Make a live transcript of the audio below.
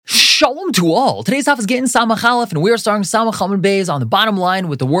Shalom to all. Today's daf is Gitin Samach Aleph, and we are starting Samach Amud Beis on the bottom line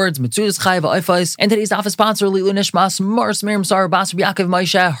with the words Metzudas Chai v'Oifos. And today's daf is sponsored Lilu Nishmas Mars Miriam Sar Bas Rabbi Yaakov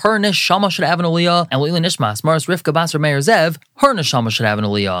Moshe. Her neshama should have an aliyah, and Lilu Nishmas Mars Rivka Bas Meir Zev. Her neshama should have an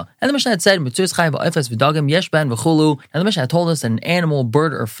aliyah. And the Mishnah had said Metzudas Chai v'Oifos v'Dagim Yesh Ben v'Chulu. And the Mishnah had told us that an animal,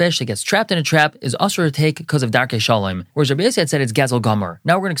 bird, or fish that gets trapped in a trap is usher to take because of Darkei Shalom. Whereas Rabbi Yossi had said it's Gazel Gomer.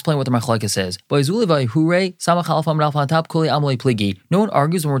 Now we're going to explain what the Machlokes is. No one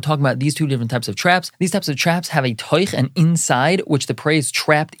argues when we're talking about these two different types of traps. These types of traps have a toich, an inside, which the prey is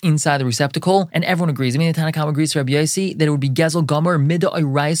trapped inside the receptacle, and everyone agrees. I mean, the Tanna Kamma agrees to Rabbi Yossi that it would be Gezel Gomer Mida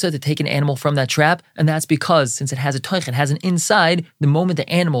Oiraisa to take an animal from that trap, and that's because since it has a toich, it has an inside, the moment the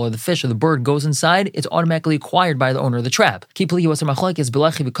animal or the fish or the bird goes inside, it's automatically acquired by the owner of the trap.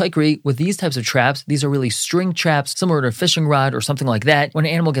 With these types of traps, these are really string traps, similar to a fishing rod or something like that. When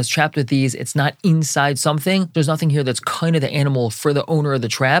an animal gets trapped with these, it's not inside something. There's nothing here that's kind of the animal for the owner of the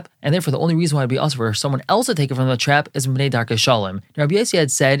trap, and therefore the only reason why it'd be us for someone else to take it from the trap is Bnei Darkei Shalom. Now Rabbi Yossi had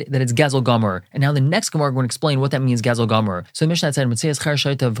said that it's Gazel Gomer, and now the next Gemara we're going to explain what that means, Gazel Gomer. So the Mishnah had said, Metzias Cher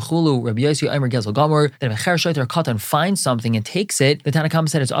Shaita v'Chulu, Rabbi Yossi Omer Gazel Gomer, that if a Cher Shaita or Katan finds something and takes it, the Tanna Kamma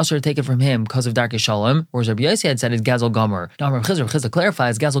said it's usher to take it from him because of Darkei Shalom, whereas Rabbi Yossi had said it's Gazel Gomer. Now Rabbi Chizra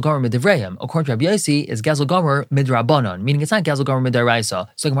clarifies Gazel Gomer midivrayim. According to Rabbi Yossi, is Gazel Gomer midrabanan, meaning it's not Gazel Gomer midaraisa.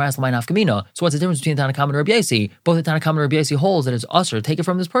 So Gemara asks L'may nafkamina. So what's the difference between the Tanna Kamma and Rabbi Yossi? Both the Tanna Kamma and Rabbi Yossi holds that it's usher to take it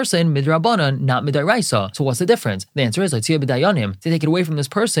from this person midrabanan, not midaraisa. So what's the difference? The answer is Latzia b'dayanim, to take it away from this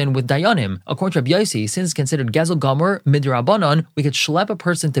person with dayanim. According to Rabbi Yossi, since it's considered Gazel Gomer midrabanan, we could schlep a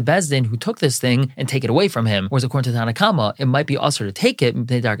person to Bezdin who took this thing and take it away from him. Whereas according to Tanna Kamma, it might be usher to take it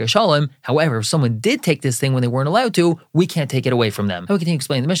Bnei Darkei Shalom. However, if someone did take this thing when they weren't allowed to, we can't take it away from them. And we continue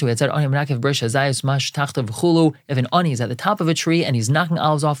explaining the Mishnah. We had said if an ani is at the top of a tree and he's knocking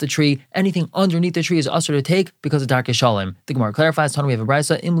olives off the tree, anything underneath the tree is usher to take because of Darkei Shalom. The Gemara clarifies, we have a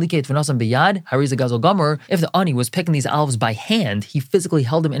brisa, im liket v'nasam biyad, hariza Gazel Gomer. If the ani was picking these olives by hand, he physically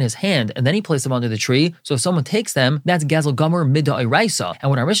held them in his hand and then he placed them under the tree. So if someone takes them, that's Gazel Gomer midda iraisa. And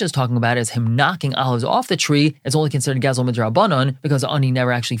what our Mishnah is talking about is him knocking olives off the tree. It's only considered Gazel midrabanan because the ani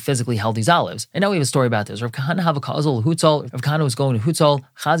never actually physically held these olives. And now we have a story about this. Rav Kahana have a kazal hutzal. Rav Kahana was going to hutzal.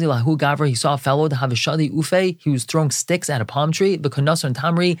 Chazi lahu gavra. He saw a fellow to have a shadi ufe. He was throwing sticks at a palm tree. The kanasar and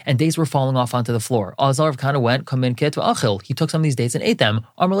tamri, and dates were falling off onto the floor. Azar Rav Kahana went kamin kit achil. He took some of these dates and ate them.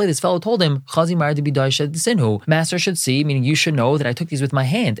 Amalei, this fellow told him, Chazi mar to be daished sinhu. Master should see, meaning you should know that I took these with my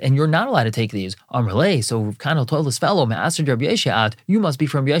hand, and you're not allowed to take these. Amalei, so Rav Kahana told this fellow, Master Rabbi Yossi, you must be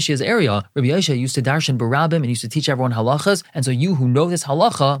from Rabbi Yoshi's area. Rabbi Yossi used to darshan barabim and used to teach everyone halachas, and so you who know this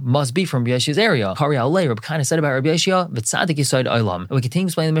halacha must be from Rabbi Yoshi's area. Kari alei, Rabbi Kahana said about Rabbi Yossi, v'tzadik yisod olam. And we continue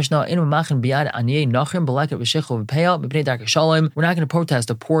explaining the Mishnah, in machin biyad aniyei nachim b'leket v'shecho v'peya b'bnei Darkei Shalom. We're not going to protest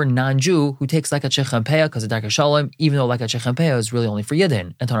a poor non-Jew who takes leket shecha and peya because of Darkei Shalom, even though leket shecha and peya is really only for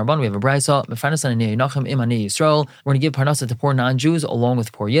Gitin. And Tanarban, we have a brisa, mefanasan aniyei nachim im aniyei Yisrael. We're going to give parnasa to poor non-Jews along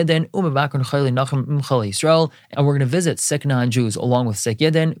with poor Gitin. Umebakron chayli nachim im chayli Yisrael. And we're going to visit sick non-Jews along with sick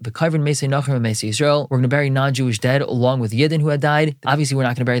Gitin. V'kayvin meisei nachim and meisei Yisrael. We're going to bury non-Jewish dead along with Gitin who had died. Obviously, we're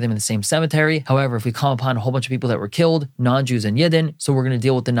not going to bury them in the same cemetery. However, if we come upon a whole bunch of people that were killed, non-Jews and Gitin, so we're going to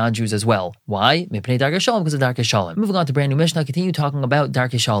deal with the non-Jews as well. Why? Mipnei Darkei Shalom, because of Darkei Shalom. Moving on to brand new Mishnah, continue talking about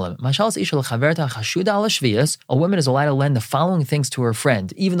Darkei Shalom. A woman is allowed to lend the following things to her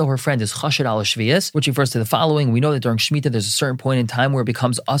friend, even though her friend is chashud al shvius, which refers to the following. We know that during Shemitah, there's a certain point in time where it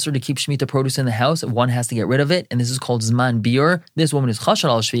becomes usher to keep Shemitah produce in the house. One has to get rid of it, and this is called zman biur. This woman is chashud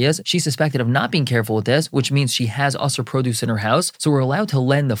al shvius. She's suspected of not being careful with this, which means she has usher produce in her house. So we're allowed to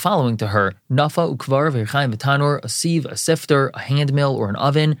lend the following to her: nafa ukvar v'irchaim v'tanur, a sieve, a sifter, a hand mill, or an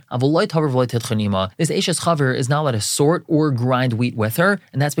oven. This Eishes Chaver is not allowed to sort or grind wheat with her,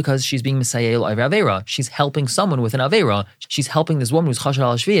 and that's because she's being Misayel Avera. She's helping someone with an Avera. She's helping this woman who's Chashad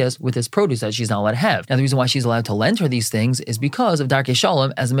al Shvias with this produce that she's not allowed to have. Now, the reason why she's allowed to lend her these things is because of Darkei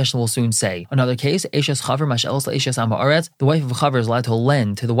Shalom, as the Mishnah will soon say. Another case, Eishes Chaver Mashelos Eishes Ama'aretz, the wife of a Chaver is allowed to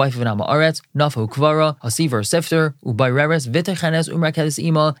lend to the wife of an Ama'aretz, Nafa Ukvara, a sieve or sifter, Ubaireres, Vitechenes, Umrakedes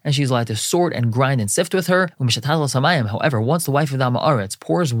Ima, and she's allowed to sort and grind and sift with her. However, once the wife of the Ama'aretz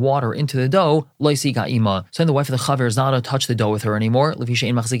pours water into the dough, Loisika Ima. So then the wife of the Chaver is not allowed to touch the dough with her anymore,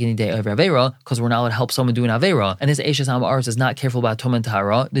 because we're not allowed to help someone do an Avera. And this Eishes Ama'aretz is not careful about Tum and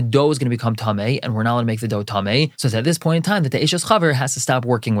Tahara. The dough is going to become Tameh, and we're not allowed to make the dough Tameh. So it's at this point in time that the Eishes Chaver has to stop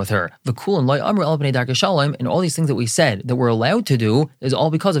working with her. V'kul and Loi Amr El Bnei Darkei Shalom, and all these things that we said that we're allowed to do is all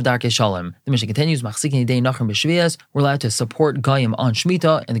because of Darkei Shalom. The Mishnah continues, Machzikin Yidei Nachrim B'Shvias, we're allowed to support Goyim on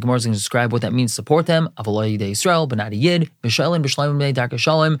Shemitah, and the Gemara is going to describe what that means, support them, Avaloi Yidei Yisrael, but not a Yid, B'Shalim, B'Shalim, B'nei Darkei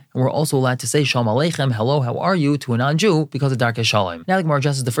Shalom, and we're also allowed to say Shalom Aleichem, hello, how are you, to a non-Jew because of Darkei Shalom. Now the Gemara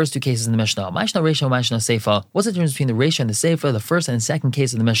addresses the first two cases in the Mishnah, Mashna Reisha, Mashna Seifa. What's the difference between the Reisha and the Seifa, the first and second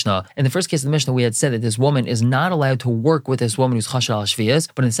case of the Mishnah? In the first case of the Mishnah, we had said that this woman is not allowed to work with this woman who's Chashad al Shvias,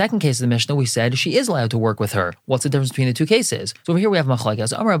 but in the second case of the Mishnah, we said she is allowed to work with her. What's the difference between the two cases? So over here we have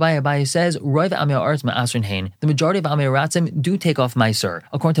Machlekes. Amar Abaye says, Roiv Amei Haaretz Ma'asrin Hein. The majority of Amei Haratzim do take off Meiser.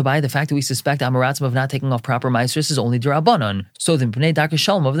 According to Abaye, the fact that we suspect Amei Haratzim of not taking off proper Meisers is only D'Rabbanan. So the Bnei Darkei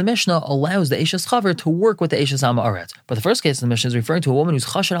Shalom of the Mishnah allows the Eishes Chaver to work with the Eishes Amei Haaretz. But the first case of the Mishnah is referring to a woman who's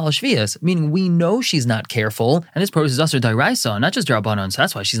Chashad al Shvias, meaning we know she's not careful, and this produce is Asur D'Oraisa, not just D'Rabbanan, so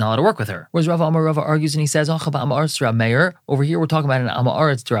that's why she's not allowed to work with her. Whereas Rav Amar Rava argues and he says, Achava Amei Haaretz D'Rab Meir. Over here we're talking about an Amei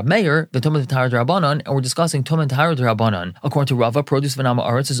Haaretz D'Rab Meir, the Tumah Tahara D'Rabbanan, and we're discussing Tumah Tahara D'Rabbanan. According to Rava, produce of an Amei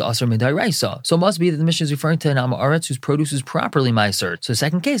Haaretz is Asur Mid'Oraisa. So it must be that the Mishnah is referring to an Amei Haaretz whose produce is properly Meiser. So the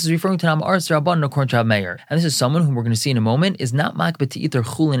second case is referring to an Amei Haaretz D'Rabbanan according to Rab Meir. And this is someone whom we're going to see in a moment is not makbet to eat their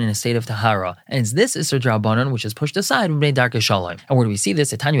chulin in a state of tahara. And it's this Isser D'Rabbanan which is pushed aside when Bnei Darkei Shalom. And where do we see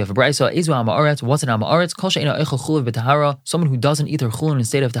this? At Tanya we have a brayso, Ezu Amei Haaretz. What's an Amei Haaretz? Kol she'eino eichel chulav b'tahara. Someone who doesn't eat their chulin in a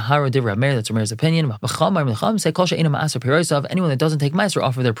state of tahara. Divrei Rab Meir, that's Rab Meir's opinion. V'cham say kol she'eino ma'aser pirosav. Anyone that doesn't take meiser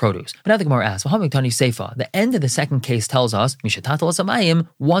off of their produce. But now the Gemara asks, V'hamik Tani Seifa. The end of the second case tells us, Mishatat al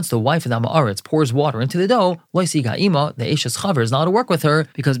once the wife of the Amei Haaretz pours water into the dough, Lo Siga Ima, the Eishes Chaver is not allowed to work with her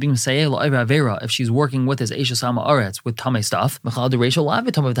because being Sayeh La'ivra Avera, if she's working with this Eishes Amei Haaretz with Tamei stuff, Mechal the Reisha Lavi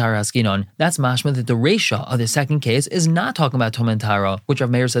Tumah V'Tahara Askinon. That's mashma that the Reisha of the second case is not talking about Tumah and Tahara, which Rav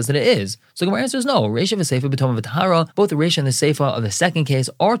Meir says that it is. So Gemara answers no. Reisha v'Seifa b'Tumah v'Tahara. Both the Reisha and the Seifa of the second case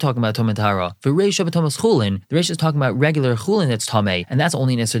are talking about Tumah and Tahara. V'Reisha b'Tumah Chulin, the Reisha is talking about regular Chulin that's Tamei, and that's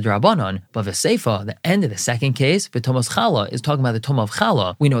only an Isser D'Rabbanan. But v'Seifa, the end of the second case, v'Tumah Chala is talking about the Tumah of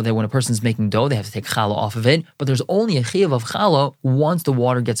Chala. We know that when a person's making dough, they have to take Chala off of it, but there's only a Chiyuv of Chala once the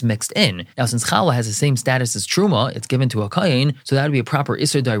water gets mixed in. Now, since Chala has the same status as Truma, it's given to a Kayin, so that would be a proper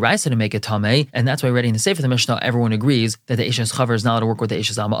Isser D'Oraisa to make it Tamei, and that's why already in the Sefer of the Mishnah, everyone agrees that the Eishes Chaver is not allowed to work with the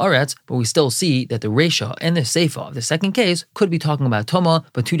Eishes Amei Haaretz, but we still see that the Reisha and the Seifa of the second case could be talking about Tumah,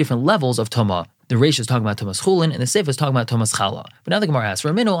 but two different levels of Tumah. The Reisha is talking about Tumas Chulin, and the Seifa is talking about Tumas Chala. But now the Gemara asks, for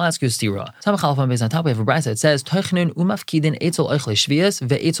a minute, I'll ask you a stira. Tam Chalafan based on top, we have a brayso that says, Toichnun umafkidin etzel oichle shvias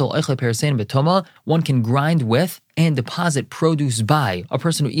ve'etzel oichle perisein betoma. One can grind with and deposit produce by a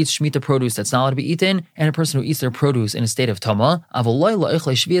person who eats Shemitah produce that's not allowed to be eaten, and a person who eats their produce in a state of Tama. But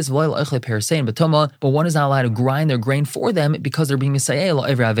one is not allowed to grind their grain for them because they're being Misayeh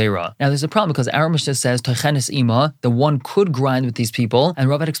la'ivra avera. Now there's a problem because our Mishnah says Tochenes ima, the one could grind with these people, and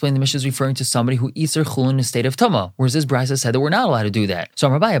Rav had explained the Mishnah is referring to somebody who eats their chulin in a state of Tama, whereas this brayso said that we're not allowed to do that. So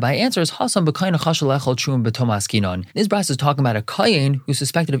Rabbi answers Hasam b'kayin chashal echol truma b'toma askinon. This brayso is talking about a kayin who's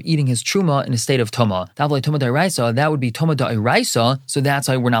suspected of eating his truma in a state of Tama. That would be Tumah D'Oraisa, so that's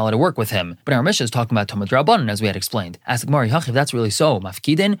why we're not allowed to work with him. But our Mishnah is talking about Tumah D'Rabbanan, as we had explained. Ask the Gemara, if that's really so,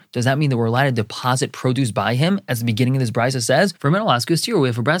 Mafkidin, does that mean that we're allowed to deposit produce by him, as the beginning of this brayso says? For a minute, I'll ask you a steer. We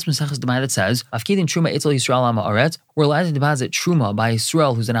have a brayso Maseches Demai that says, Mafkidin Truma Etzel Yisrael Amei Haaretz. We're allowed to deposit Truma by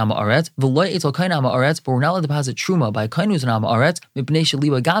Yisrael, who's an Amei Haaretz, V'lo Etzel Kain Amei Haaretz, but we're not allowed to deposit Truma by a Kain who's an Amei Haaretz, Mipnei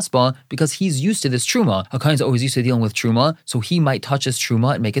Sheliba Gaspa, because he's used to this Truma. A Kain's always used to dealing with Truma, so he might touch this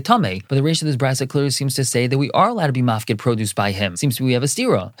Truma and make it Tamei. But the ratio of this brayso clearly seems to say that we are allowed to be mafkid produce by him. Seems to be we have a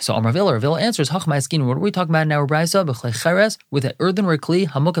stira. So Amar Ravila answers, Hachmaiskin, what are we talking about in our brayso? B'chlei cheres, with an earthenware kli,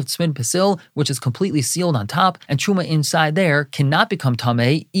 hamukav tzmid pasil, which is completely sealed on top, and truma inside there cannot become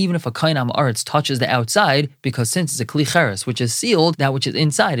tamei, even if a kain Amei Haaretz touches the outside, because since it's a kli cheres, which is sealed, that which is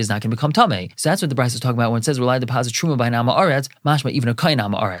inside is not going to become tamei. So that's what the brayso is talking about when it says we're allowed to deposit truma by an Amei Haaretz, mashma even a kain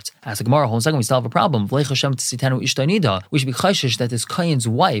Amei Haaretz. Ask the Gemara, hold on a second, we still have a problem. We should be chayshish that this kain's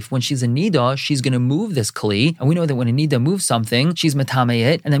wife, when she's a nida, she's going to move this kli, and we know that when a nida moves something, she's matame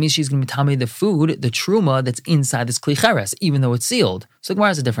it, and that means she's going to matame the food, the truma that's inside this kli cheres, even though it's sealed. So Gemara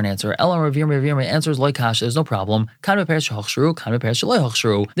has a different answer. Elam Ravir answers loy kasha, there's no problem. Kan be'peres shehachshru, kan be'peres sheloy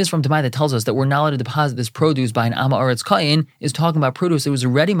hachshru. This from Demai that tells us that we're not allowed to deposit this produce by an Amei Haaretz kain is talking about produce that was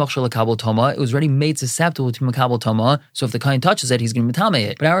already machshel l'kabel toma, it was already made susceptible to makabel toma, so if the kain touches it, he's going to matame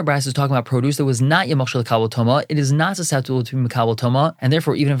it. But our brayso is talking about produce that was not yet machshel l'kabel toma, it is not susceptible to makabel toma, and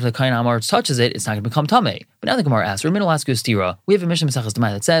therefore even if the kain Amei Haaretz touches it, it's not going to become tamei. But now the Gemara asks, or I'll ask you a stira. We have a Mishnah Maseches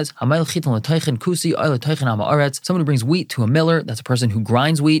Demai that says, Hamayl chitin l'teichen kusi oil l'teichen Amei Haaretz. Someone who brings wheat to a miller, that's a person who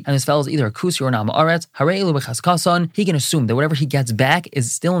grinds wheat, and this fellow is either a kusi or an amaretz, harei b'chaskasan, he can assume that whatever he gets back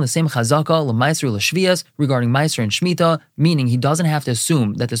is still in the same chazaka l'maiser l'shvias regarding maiser and shmita, meaning he doesn't have to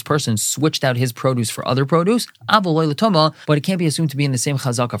assume that this person switched out his produce for other produce, but it can't be assumed to be in the same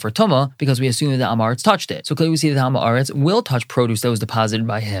chazaka for tuma because we assume that the amaretz touched it. So clearly we see that the amaretz will touch produce that was deposited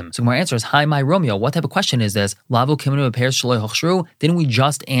by him. So my answer is, hi, my Romeo, what type of question is this? Lavo kimenu pairs shaloi hochshru. Didn't we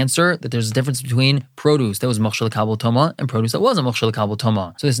just answer that there's a difference between produce that was mochshel kabel toma and produce that wasn't mochshel kabel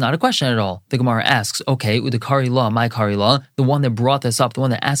toma? So this is not a question at all. The Gemara asks, okay, udekari law, my kari law, the one that brought this up, the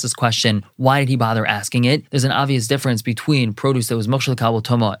one that asked this question, why did he bother asking it? There's an obvious difference between produce that was mochshel kabel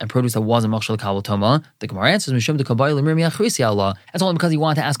toma and produce that wasn't mochshel kabel toma. The Gemara answers, mishum de kabayil lemir miachrisi Allah. That's only because he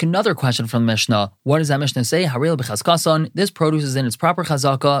wanted to ask another question from the Mishnah. What does that Mishnah say? Haril b'chaskasan. This produce is in its proper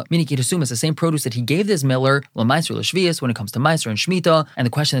chazaka, meaning you can assume it's the same produce that he gave this miller, l'maiser l'shvius, when it comes to maiser and shmita. And the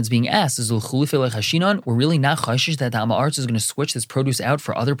question that's being asked is, we're really not chayshish that the amaretz is going to switch this produce out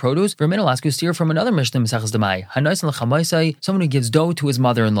for other produce? For a minute, I'll ask you a steer from another Mishnah, Mesechus Demai. Someone who gives dough to his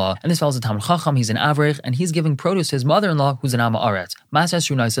mother-in-law, and this fellow's a Talmid Chacham, he's an avrech, and he's giving produce to his mother-in-law, who's an amaretz. Masas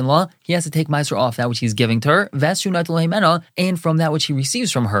Shunais-in-law, he has to take maiser off that which he's giving to her, and from that which he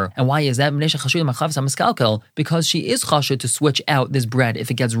receives from her. And why is that? Because she is chashud to switch out this bread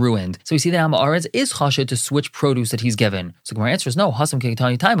if it gets ruined. So we see that amaretz is chashud to switch produce that he's given. So Gemara answers, no, hasam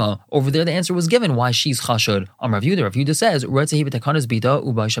keketani taima. Over there the answer was given why she's chashud. Rav Yehuda says,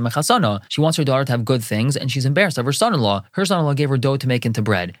 she wants her daughter to have good things, and she's embarrassed of her son-in-law. Her son-in-law gave her dough to make into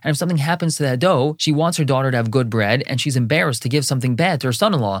bread. And if something happens to that dough, she wants her daughter to have good bread, and she's embarrassed to give something bad to her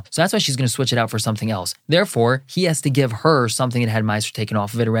son-in-law. So that's why she's going to switch it out for something else. Therefore, he has to give her something that had meiser taken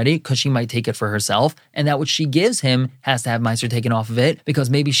off of it already, because she might take it for herself, and that which she gives him has to have meiser taken off of it, because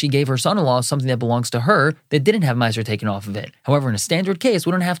maybe she gave her son-in-law something that belongs to her that didn't have meiser taken off of it. However, in a standard case,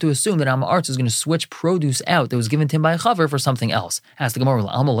 we don't have to assume that amaretz is going to switch produce out that was given to him by a chaver for something else. As the Gemara,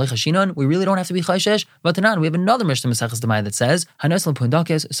 we really don't have to be chayshesh, but Tanan, we have another Mishnah Mesechus Demai that says,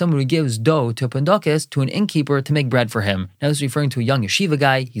 someone who gives dough to a pundakis, to an innkeeper, to make bread for him. Now this is referring to a young yeshiva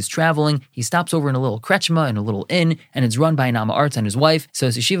guy. He's traveling, he stops over in a little krechma, in a little inn, and it's run by an amaretz and his wife. So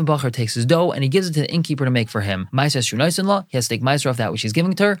his yeshiva bacher takes his dough and he gives it to the innkeeper to make for him. Ma'aser shunais-in-law, he has to take ma'aser off that which he's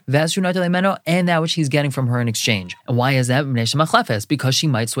giving to her, v'as shunait leimeno, and that which he's getting from her in exchange. And why is that? Because she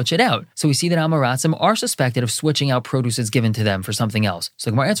might switch it out. So we see that amaratzim are suspected of switching out produce that's given to them for something else. So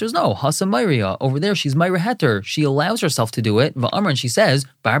the Gemara answers, no, hasa mayria. Over there, she's mayra heter. She allows herself to do it. Va'amr, and she says,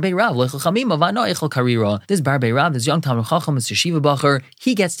 Barbe Rav, lechel chamima, va'no echel karira. This Barbe Rav, this young Talmid Chacham, this yeshiva bacher,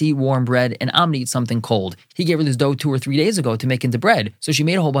 he gets to eat warm bread, and I'm going to eat something cold. He gave her this dough 2 or 3 days ago to make into bread. So she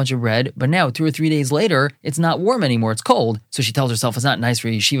made a whole bunch of bread, but now 2 or 3 days later, it's not warm anymore, it's cold. So she tells herself it's not nice for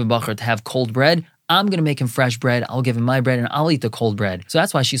a yeshiva bacher to have cold bread. I'm going to make him fresh bread, I'll give him my bread, and I'll eat the cold bread. So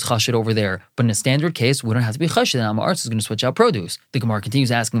that's why she's chashid over there. But in a standard case, we don't have to be chashid that amaretz is going to switch out produce. The Gemara continues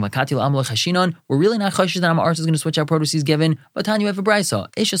asking, we're really not chashid that amaretz is going to switch out produce he's given, but Tanya, you have a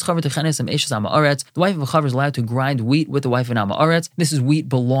brisa. The wife of a chaver is allowed to grind wheat with the wife of an amaretz. This is wheat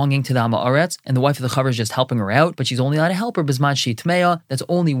belonging to the amaretz, and the wife of the chaver is just helping her out, but she's only allowed to help her bisman she tmeya. That's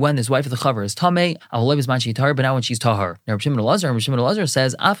only when this wife of the chaver is tamei. Bisman she tahar, but not when she's tahar. Now Rav Shimon Elazar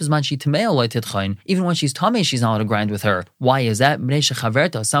says, af bisman she tmeya loy titchain. Even when she's tamei, she's not allowed to grind with her. Why is that? Because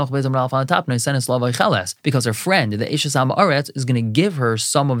her friend, the Eishes Amaretz, is going to give her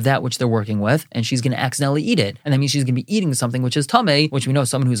some of that which they're working with, and she's going to accidentally eat it. And that means she's going to be eating something which is tamei, which we know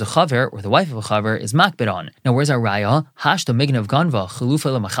someone who's a chaver, or the wife of a chaver, is makbid on. Now where's our raya? Hashta mignav ganva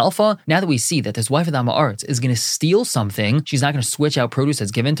chalufa lemachalfa. Now that we see that this wife of the Amaretz is going to steal something, she's not going to switch out produce that's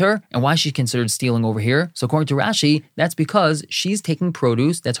given to her. And why she's considered stealing over here? So according to Rashi, that's because she's taking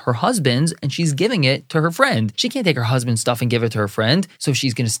produce that's her husband's, and she's giving it to her friend. She can't take her husband's stuff and give it to her friend. So if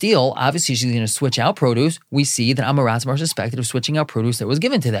she's going to steal, obviously she's going to switch out produce. We see that Amaratzim are suspected of switching out produce that was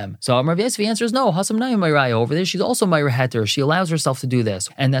given to them. So Amar Yesvi answers, no, Hasam Nayim Mayraya over there, she's also Mayra Heter. She allows herself to do this.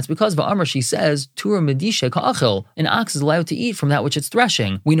 And that's because Va'amar, she says, Tura Medisha Ka'achil. An ox is allowed to eat from that which it's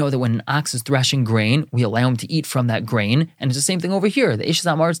threshing. We know that when an ox is threshing grain, we allow him to eat from that grain. And it's the same thing over here. The Ishes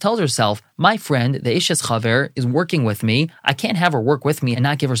Amaretz tells herself, my friend, the Ishes Chaver, is working with me. I can't have her work with me and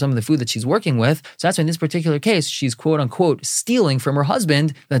not give her some of the food that she's working with. So that's why in this particular case, she's quote unquote stealing from her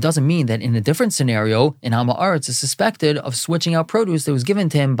husband. That doesn't mean that in a different scenario, an Amaretz is suspected of switching out produce that was given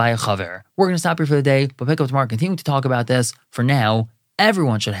to him by a chaver. We're going to stop here for the day, but pick up tomorrow, continue to talk about this. For now,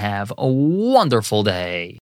 everyone should have a wonderful day.